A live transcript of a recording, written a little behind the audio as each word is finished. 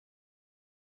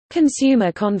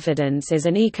Consumer confidence is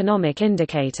an economic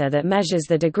indicator that measures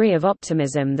the degree of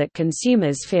optimism that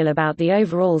consumers feel about the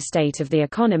overall state of the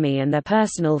economy and their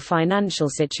personal financial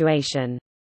situation.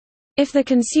 If the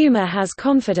consumer has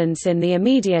confidence in the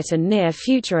immediate and near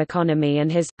future economy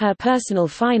and his/her personal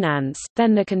finance,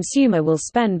 then the consumer will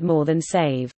spend more than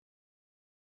save.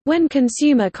 When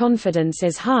consumer confidence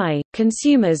is high,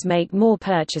 consumers make more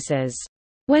purchases.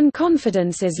 When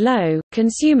confidence is low,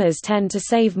 consumers tend to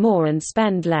save more and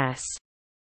spend less.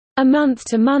 A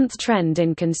month-to-month trend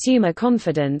in consumer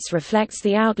confidence reflects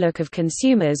the outlook of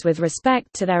consumers with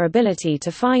respect to their ability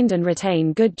to find and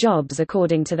retain good jobs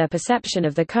according to their perception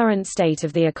of the current state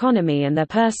of the economy and their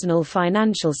personal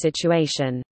financial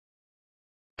situation.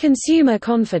 Consumer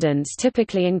confidence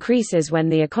typically increases when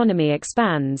the economy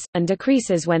expands, and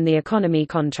decreases when the economy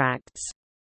contracts.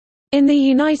 In the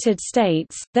United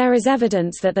States, there is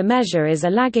evidence that the measure is a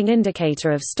lagging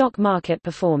indicator of stock market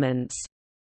performance.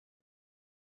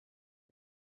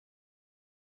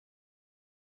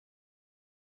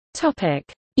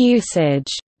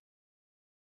 Usage.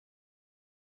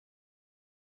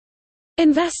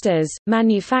 Investors,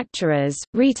 manufacturers,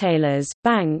 retailers,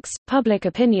 banks, public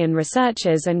opinion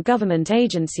researchers and government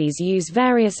agencies use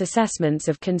various assessments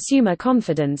of consumer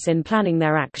confidence in planning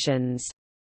their actions.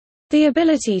 The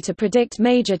ability to predict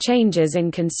major changes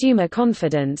in consumer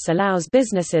confidence allows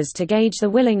businesses to gauge the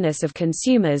willingness of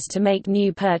consumers to make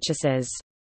new purchases.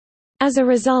 As a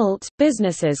result,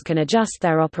 businesses can adjust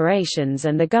their operations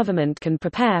and the government can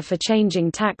prepare for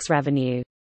changing tax revenue.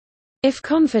 If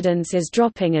confidence is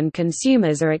dropping and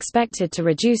consumers are expected to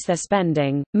reduce their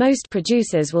spending, most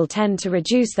producers will tend to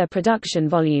reduce their production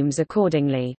volumes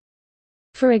accordingly.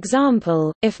 For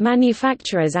example, if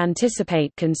manufacturers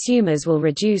anticipate consumers will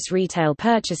reduce retail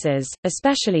purchases,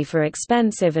 especially for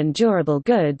expensive and durable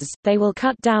goods, they will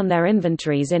cut down their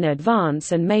inventories in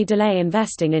advance and may delay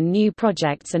investing in new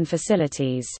projects and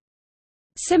facilities.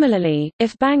 Similarly,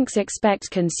 if banks expect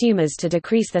consumers to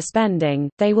decrease their spending,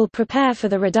 they will prepare for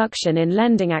the reduction in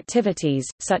lending activities,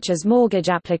 such as mortgage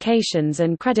applications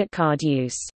and credit card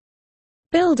use.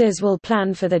 Builders will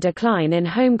plan for the decline in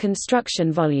home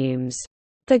construction volumes.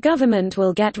 The government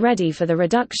will get ready for the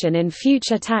reduction in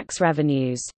future tax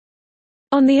revenues.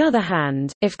 On the other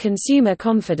hand, if consumer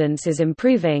confidence is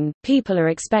improving, people are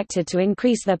expected to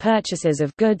increase their purchases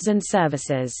of goods and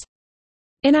services.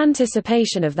 In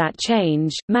anticipation of that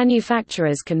change,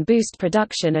 manufacturers can boost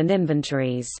production and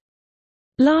inventories.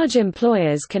 Large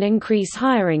employers can increase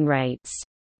hiring rates.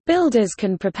 Builders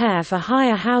can prepare for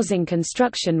higher housing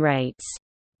construction rates.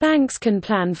 Banks can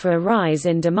plan for a rise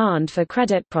in demand for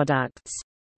credit products.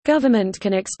 Government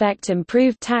can expect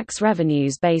improved tax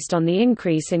revenues based on the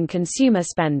increase in consumer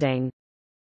spending.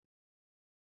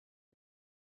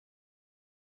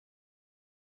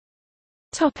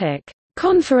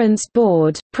 Conference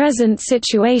Board, Present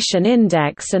Situation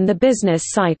Index and the business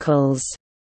cycles.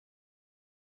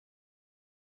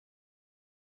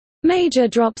 Major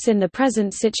drops in the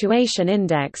Present Situation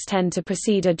Index tend to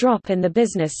precede a drop in the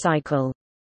business cycle.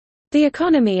 The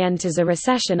economy enters a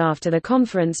recession after the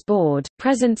Conference Board,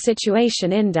 Present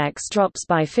Situation Index drops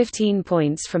by 15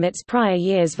 points from its prior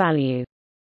year's value.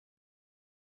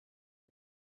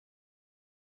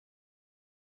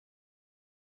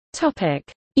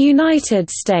 United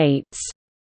States.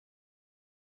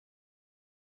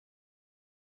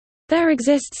 There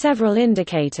exist several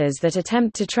indicators that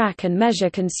attempt to track and measure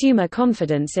consumer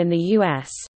confidence in the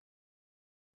U.S.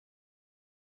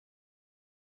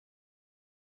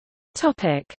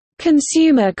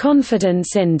 Consumer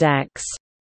Confidence Index.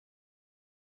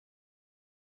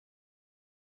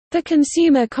 The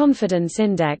Consumer Confidence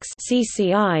Index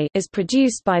 (CCI) is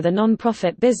produced by the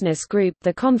non-profit business group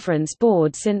the Conference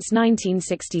Board since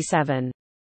 1967.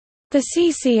 The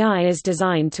CCI is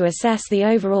designed to assess the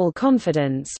overall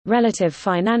confidence, relative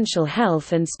financial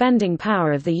health and spending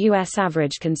power of the U.S.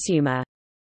 average consumer.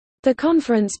 The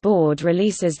Conference Board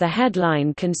releases the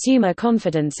headline Consumer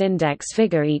Confidence Index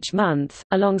figure each month,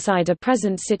 alongside a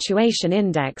Present Situation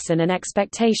Index and an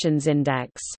Expectations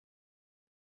Index.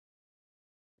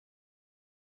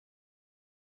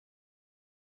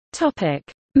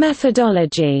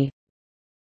 Methodology.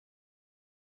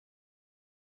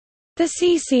 The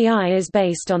CCI is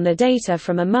based on the data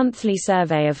from a monthly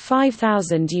survey of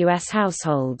 5,000 U.S.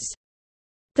 households.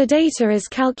 The data is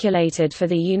calculated for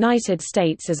the United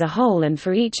States as a whole and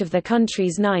for each of the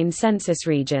country's 9 census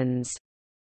regions.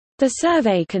 The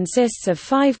survey consists of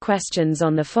 5 questions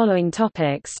on the following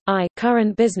topics: I.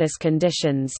 Current business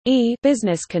conditions, E.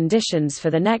 Business conditions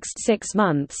for the next 6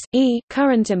 months, E.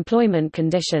 Current employment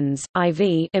conditions,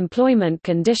 IV. Employment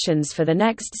conditions for the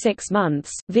next 6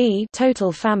 months, V.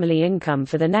 Total family income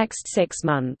for the next 6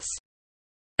 months.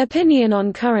 Opinion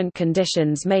on current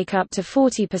conditions make up to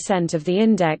 40% of the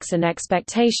index and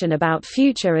expectation about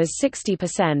future is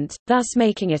 60%, thus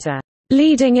making it a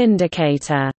leading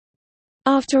indicator.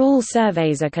 After all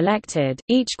surveys are collected,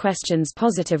 each question's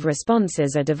positive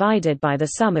responses are divided by the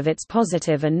sum of its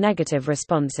positive and negative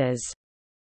responses.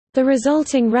 The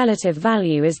resulting relative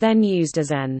value is then used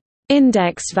as an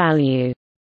index value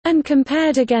and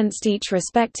compared against each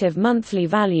respective monthly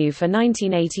value for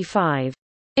 1985.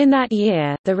 In that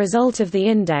year, the result of the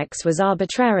index was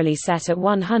arbitrarily set at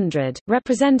 100,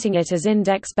 representing it as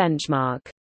index benchmark.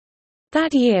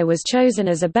 That year was chosen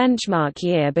as a benchmark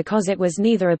year because it was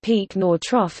neither a peak nor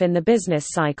trough in the business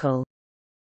cycle.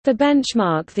 The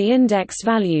index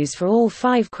values for all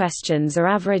 5 questions are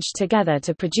averaged together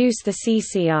to produce the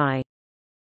CCI.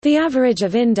 The average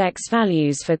of index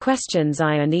values for questions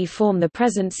I and E form the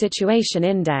present situation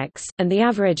index, and the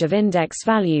average of index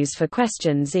values for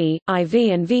questions E, IV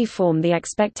and V form the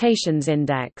expectations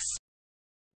index.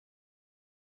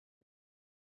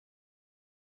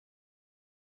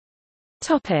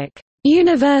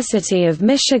 University of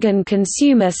Michigan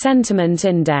Consumer Sentiment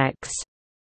Index.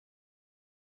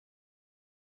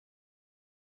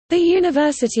 The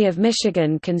University of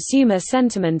Michigan Consumer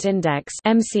Sentiment Index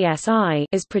 (MCSI)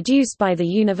 is produced by the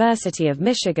University of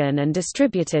Michigan and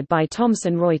distributed by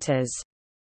Thomson Reuters.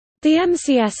 The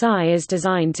MCSI is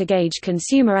designed to gauge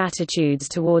consumer attitudes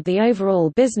toward the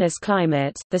overall business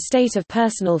climate, the state of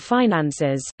personal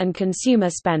finances, and consumer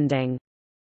spending.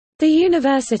 The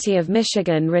University of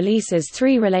Michigan releases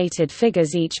 3 related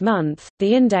figures each month: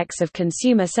 the Index of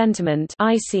Consumer Sentiment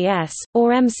 (ICS)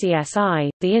 or MCSI,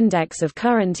 the Index of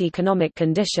Current Economic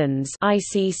Conditions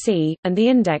 (ICC), and the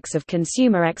Index of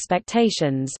Consumer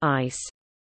Expectations (ICE).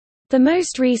 The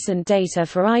most recent data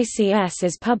for ICS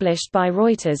is published by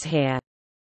Reuters here.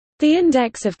 The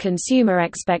Index of Consumer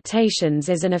Expectations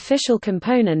is an official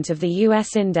component of the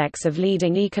U.S. Index of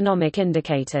Leading Economic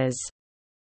Indicators.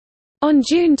 On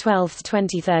June 12,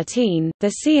 2013,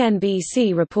 the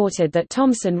CNBC reported that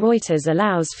Thomson Reuters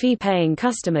allows fee-paying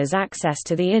customers access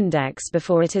to the index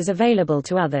before it is available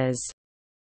to others.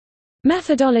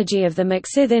 Methodology of the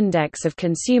McSith Index of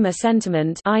Consumer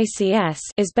Sentiment (ICS)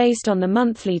 is based on the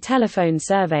monthly telephone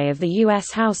survey of the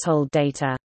U.S. household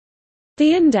data.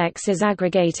 The index is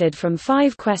aggregated from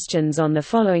 5 questions on the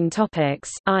following topics: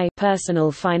 I.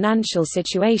 Personal financial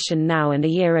situation now and a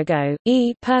year ago,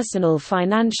 E. Personal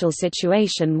financial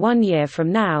situation 1 year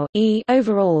from now, E.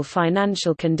 Overall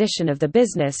financial condition of the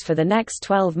business for the next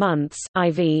 12 months,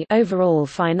 IV. Overall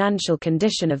financial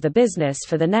condition of the business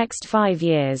for the next 5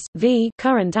 years, V.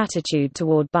 Current attitude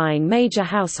toward buying major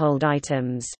household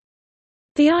items.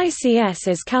 The ICS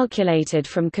is calculated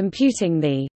from computing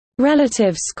the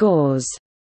relative scores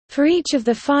for each of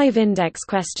the 5 index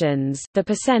questions, the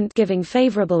percent giving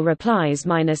favorable replies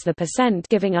minus the percent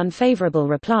giving unfavorable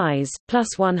replies,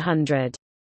 plus 100.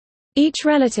 Each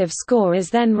relative score is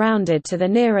then rounded to the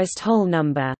nearest whole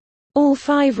number. All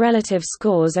 5 relative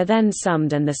scores are then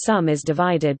summed and the sum is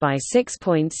divided by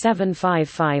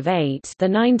 6.7558, the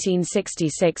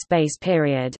 1966 base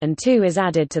period, and 2 is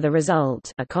added to the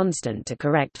result, a constant to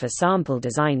correct for sample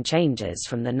design changes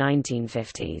from the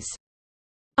 1950s.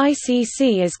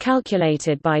 ICC is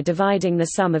calculated by dividing the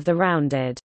sum of the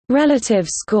rounded relative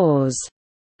scores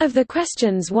of the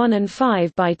questions 1 and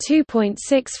 5 by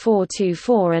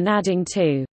 2.6424 and adding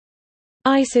 2.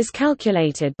 ICE is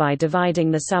calculated by dividing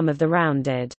the sum of the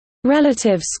rounded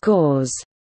relative scores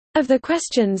of the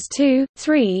questions 2,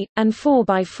 3, and 4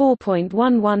 by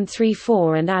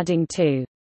 4.1134 and adding 2.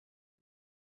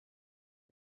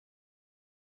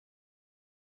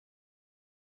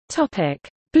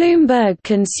 Bloomberg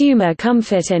Consumer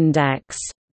Comfort Index.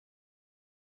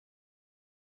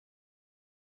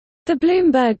 The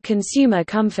Bloomberg Consumer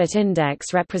Comfort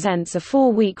Index represents a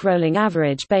 4-week rolling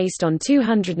average based on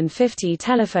 250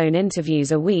 telephone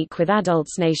interviews a week with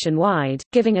adults nationwide,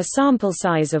 giving a sample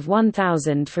size of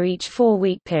 1,000 for each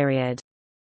 4-week period.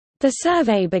 The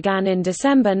survey began in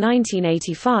December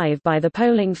 1985 by the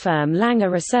polling firm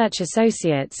Langer Research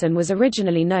Associates and was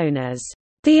originally known as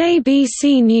the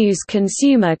ABC News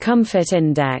Consumer Comfort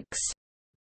Index,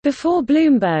 before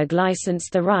Bloomberg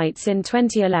licensed the rights in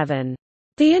 2011.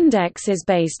 The index is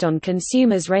based on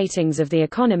consumers' ratings of the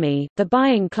economy, the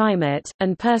buying climate,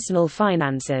 and personal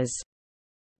finances.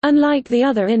 Unlike the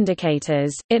other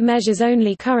indicators, it measures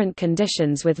only current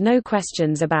conditions with no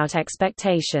questions about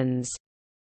expectations.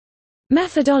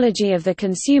 Methodology of the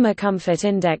Consumer Comfort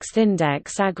Index. The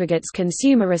index aggregates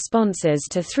consumer responses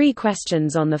to 3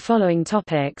 questions on the following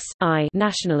topics.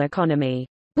 National economy.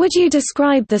 Would you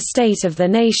describe the state of the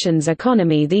nation's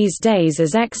economy these days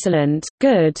as excellent,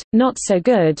 good, not so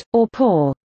good, or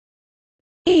poor?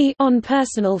 On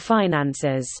personal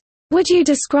finances. Would you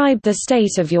describe the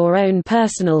state of your own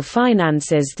personal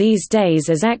finances these days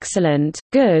as excellent,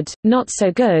 good, not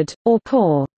so good, or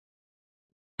poor?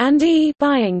 And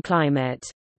buying climate.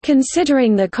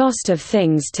 Considering the cost of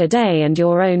things today and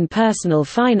your own personal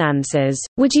finances,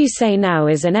 would you say now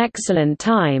is an excellent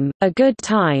time, a good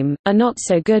time, a not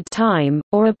so good time,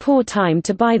 or a poor time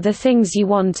to buy the things you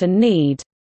want and need?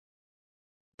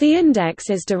 The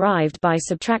index is derived by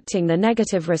subtracting the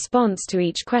negative response to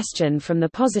each question from the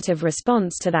positive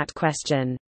response to that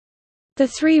question. The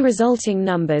 3 resulting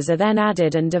numbers are then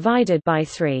added and divided by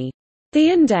 3. The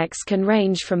index can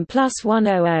range from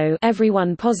 +100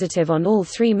 everyone positive on all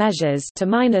 3 measures to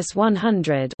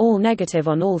 -100 all negative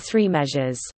on all 3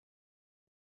 measures.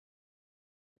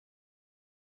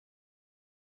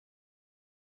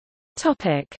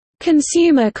 Topic: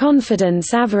 Consumer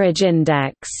Confidence Average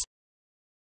Index.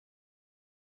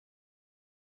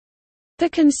 The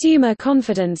Consumer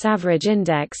Confidence Average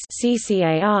Index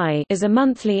 (CCAI) is a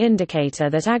monthly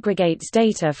indicator that aggregates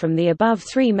data from the above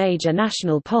 3 major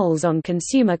national polls on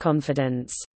consumer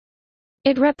confidence.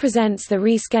 It represents the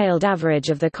rescaled average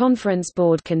of the Conference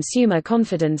Board Consumer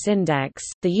Confidence Index,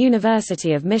 the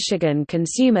University of Michigan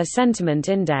Consumer Sentiment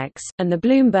Index, and the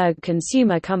Bloomberg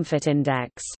Consumer Comfort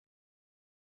Index.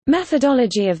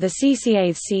 Methodology of the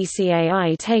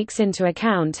CCAI takes into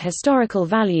account historical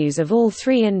values of all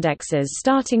 3 indexes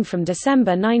starting from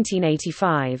December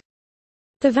 1985.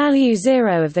 The value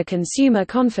 0 of the Consumer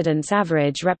Confidence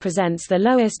Average represents the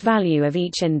lowest value of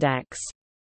each index.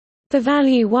 The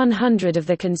value 100 of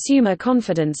the Consumer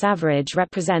Confidence Average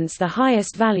represents the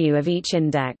highest value of each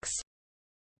index.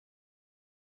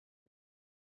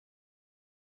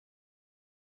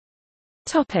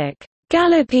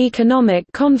 Gallup Economic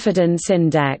Confidence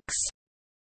Index.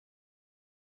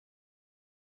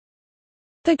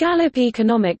 The Gallup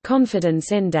Economic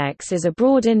Confidence Index is a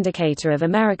broad indicator of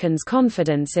Americans'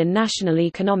 confidence in national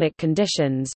economic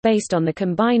conditions, based on the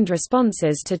combined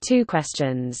responses to 2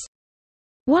 questions.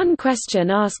 One question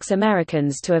asks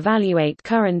Americans to evaluate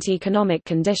current economic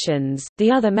conditions,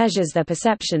 the other measures their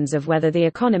perceptions of whether the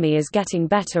economy is getting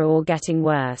better or getting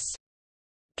worse.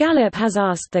 Gallup has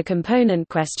asked the component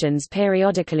questions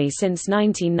periodically since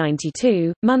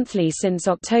 1992, monthly since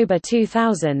October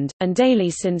 2000, and daily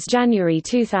since January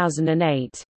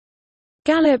 2008.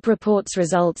 Gallup reports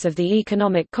results of the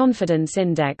Economic Confidence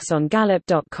Index on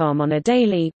Gallup.com on a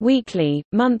daily, weekly,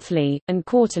 monthly, and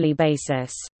quarterly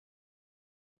basis.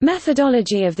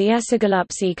 Methodology of the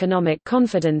Gallup's Economic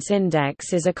Confidence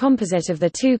Index is a composite of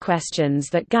the 2 questions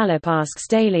that Gallup asks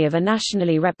daily of a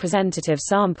nationally representative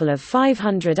sample of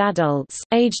 500 adults,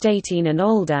 aged 18 and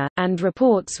older, and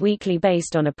reports weekly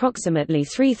based on approximately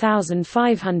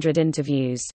 3,500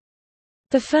 interviews.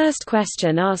 The first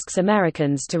question asks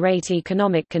Americans to rate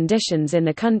economic conditions in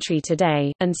the country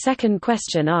today, and second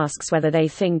question asks whether they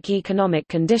think economic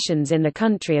conditions in the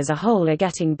country as a whole are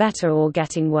getting better or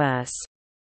getting worse.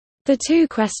 The 2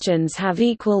 questions have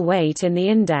equal weight in the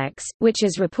index, which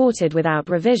is reported without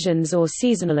revisions or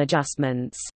seasonal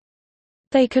adjustments.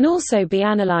 They can also be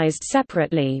analyzed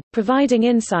separately, providing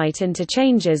insight into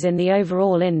changes in the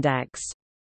overall index.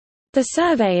 The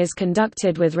survey is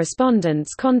conducted with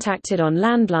respondents contacted on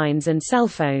landlines and cell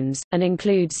phones, and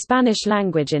includes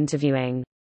Spanish-language interviewing.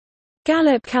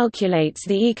 Gallup calculates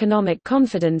the Economic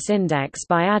Confidence Index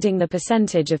by adding the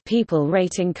percentage of people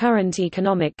rating current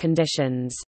economic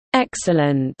conditions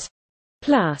excellent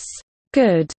plus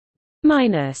good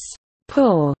minus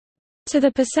poor to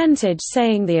the percentage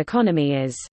saying the economy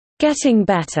is getting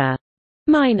better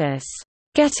minus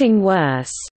getting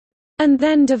worse, and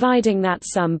then dividing that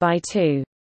sum by 2.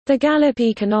 The Gallup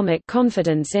Economic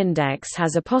Confidence Index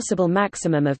has a possible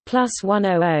maximum of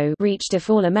 +100 reached if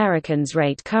all Americans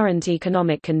rate current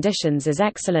economic conditions as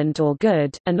excellent or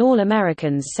good, and all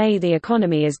Americans say the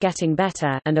economy is getting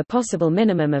better, and a possible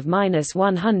minimum of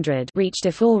 -100 reached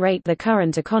if all rate the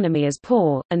current economy as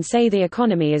poor, and say the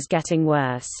economy is getting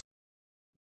worse.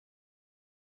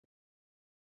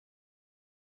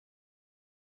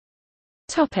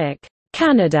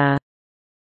 Canada.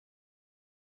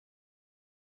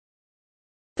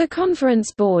 The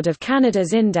Conference Board of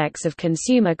Canada's Index of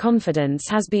Consumer Confidence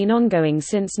has been ongoing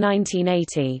since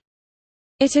 1980.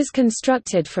 It is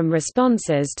constructed from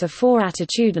responses to 4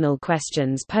 attitudinal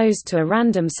questions posed to a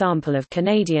random sample of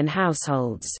Canadian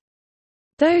households.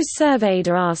 Those surveyed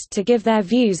are asked to give their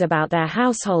views about their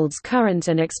household's current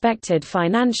and expected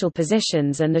financial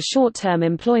positions and the short-term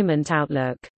employment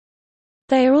outlook.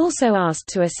 They are also asked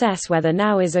to assess whether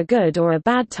now is a good or a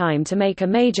bad time to make a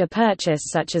major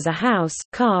purchase such as a house,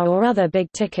 car or other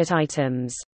big-ticket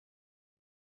items.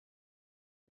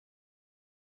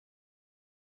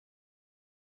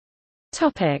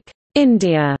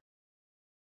 India.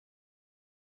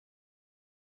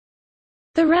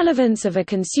 The relevance of a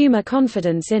consumer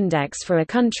confidence index for a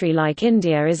country like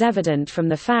India is evident from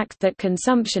the fact that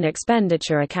consumption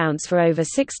expenditure accounts for over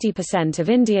 60% of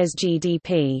India's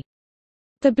GDP.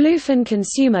 The Bluefin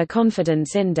Consumer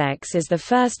Confidence Index is the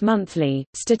first monthly,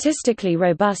 statistically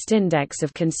robust index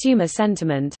of consumer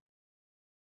sentiment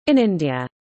in India.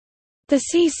 The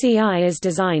CCI is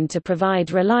designed to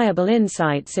provide reliable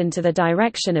insights into the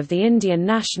direction of the Indian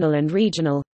national and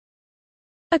regional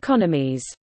economies.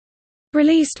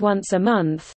 Released once a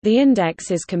month, the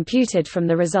index is computed from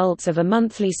the results of a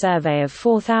monthly survey of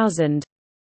 4,000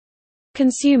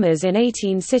 consumers in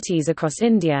 18 cities across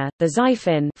India. The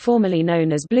Zyfin, formerly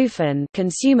known as Bluefin,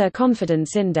 Consumer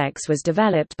Confidence Index was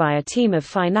developed by a team of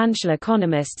financial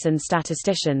economists and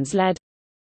statisticians led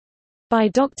by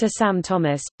Dr. Sam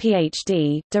Thomas,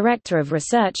 Ph.D., Director of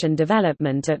Research and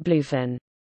Development at Bluefin.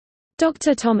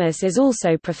 Dr. Thomas is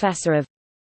also Professor of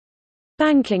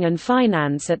Banking and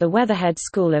Finance at the Weatherhead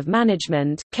School of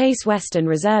Management, Case Western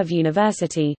Reserve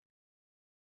University,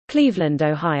 Cleveland,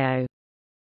 Ohio.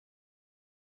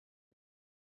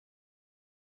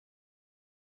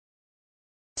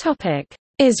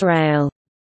 Israel.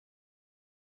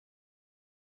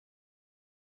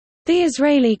 The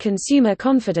Israeli Consumer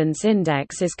Confidence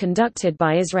Index is conducted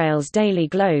by Israel's Daily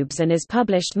Globes and is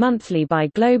published monthly by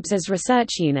Globes'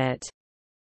 research unit.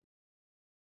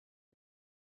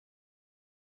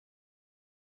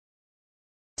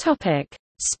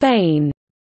 Spain.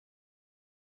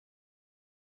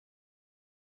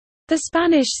 The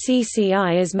Spanish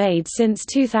CCI is made since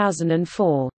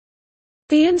 2004.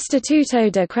 The Instituto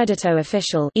de Crédito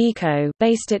Oficial (ICO)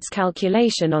 based its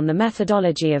calculation on the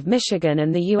methodology of Michigan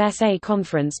and the USA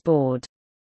Conference Board.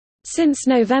 Since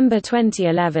November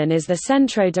 2011 is the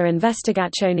Centro de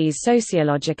Investigaciones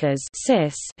Sociológicas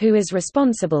 (CIS), who is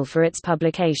responsible for its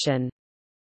publication.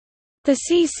 The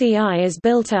CCI is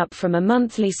built up from a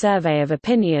monthly survey of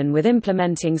opinion with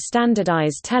implementing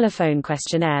standardized telephone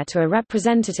questionnaire to a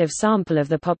representative sample of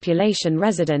the population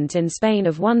resident in Spain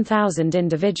of 1,000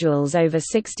 individuals over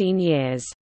 16 years.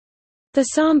 The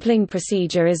sampling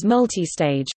procedure is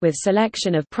multi-stage, with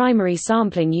selection of primary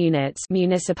sampling units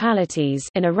municipalities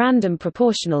in a random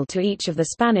proportional to each of the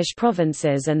Spanish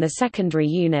provinces and the secondary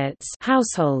units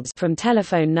households from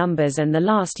telephone numbers and the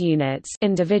last units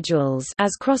individuals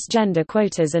as cross-gender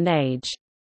quotas and age.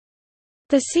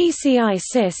 The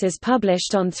CCI-CIS is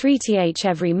published on 3th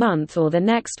every month or the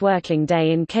next working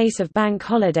day in case of bank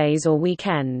holidays or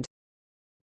weekend.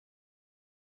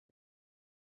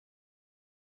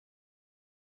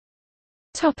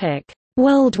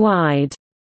 Worldwide.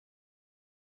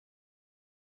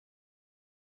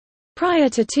 Prior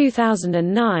to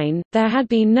 2009, there had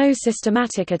been no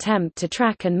systematic attempt to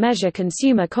track and measure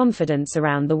consumer confidence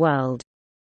around the world.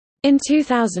 In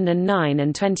 2009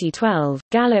 and 2012,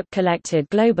 Gallup collected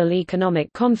global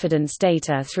economic confidence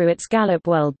data through its Gallup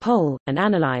World Poll, and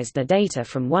analyzed the data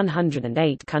from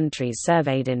 108 countries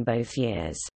surveyed in both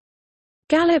years.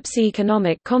 Gallup's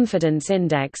Economic Confidence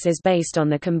Index is based on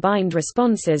the combined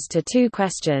responses to 2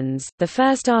 questions, the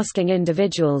first asking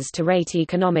individuals to rate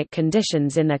economic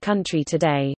conditions in their country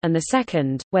today, and the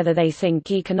second, whether they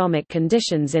think economic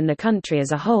conditions in the country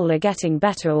as a whole are getting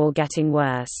better or getting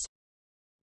worse.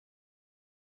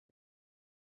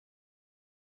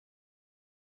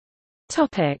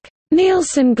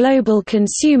 Nielsen Global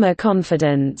Consumer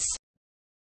Confidence.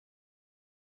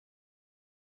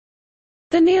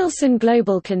 The Nielsen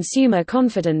Global Consumer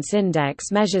Confidence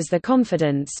Index measures the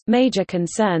confidence, major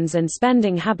concerns and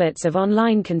spending habits of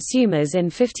online consumers in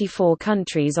 54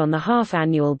 countries on the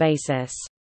half-annual basis.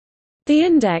 The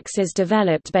index is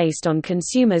developed based on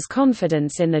consumers'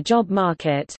 confidence in the job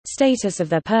market, status of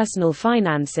their personal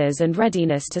finances and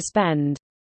readiness to spend.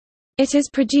 It is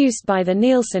produced by the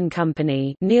Nielsen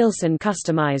Company, Nielsen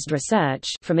Customized Research,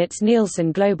 from its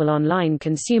Nielsen Global Online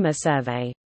Consumer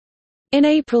Survey. In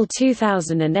April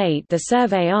 2008, the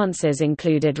survey answers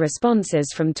included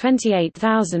responses from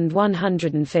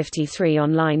 28,153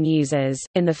 online users.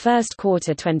 In the first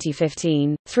quarter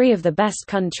 2015, 3 of the best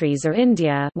countries are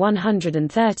India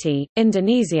 130,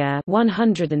 Indonesia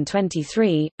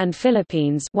 123, and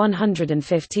Philippines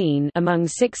 115 among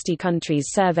 60 countries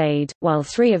surveyed, while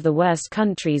 3 of the worst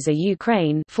countries are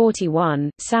Ukraine 41,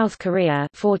 South Korea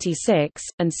 46,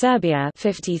 and Serbia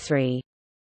 53.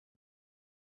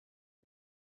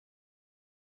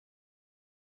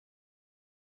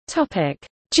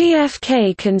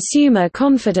 GfK Consumer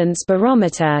Confidence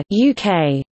Barometer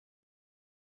UK.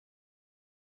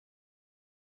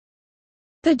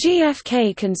 The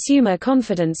GfK Consumer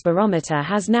Confidence Barometer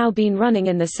has now been running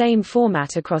in the same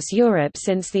format across Europe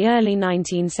since the early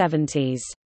 1970s.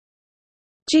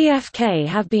 GfK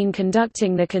have been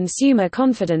conducting the Consumer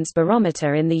Confidence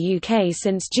Barometer in the UK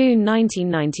since June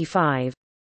 1995.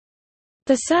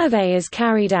 The survey is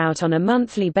carried out on a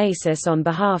monthly basis on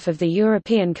behalf of the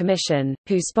European Commission,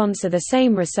 who sponsor the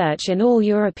same research in all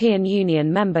European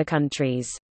Union member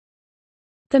countries.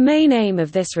 The main aim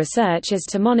of this research is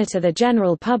to monitor the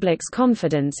general public's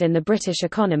confidence in the British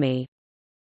economy.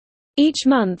 Each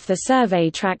month the survey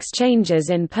tracks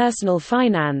changes in personal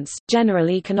finance,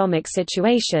 general economic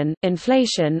situation,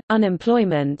 inflation,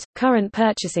 unemployment, current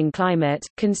purchasing climate,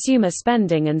 consumer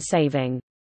spending and saving.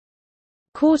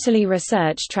 Quarterly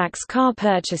research tracks car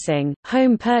purchasing,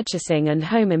 home purchasing and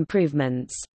home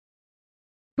improvements.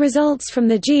 Results from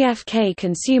the GfK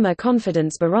Consumer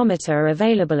Confidence Barometer are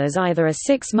available as either a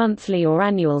 6-monthly or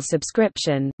annual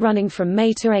subscription, running from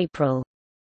May to April.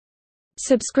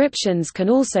 Subscriptions can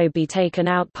also be taken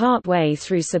out part-way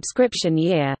through subscription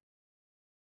year.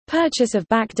 Purchase of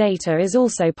back data is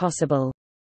also possible.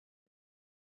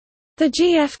 The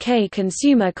GfK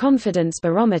Consumer Confidence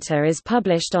Barometer is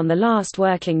published on the last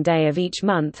working day of each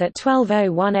month at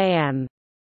 12:01 a.m.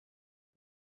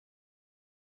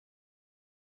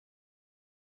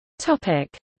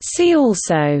 See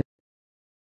also: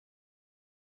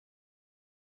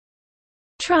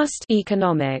 Trust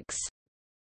economics.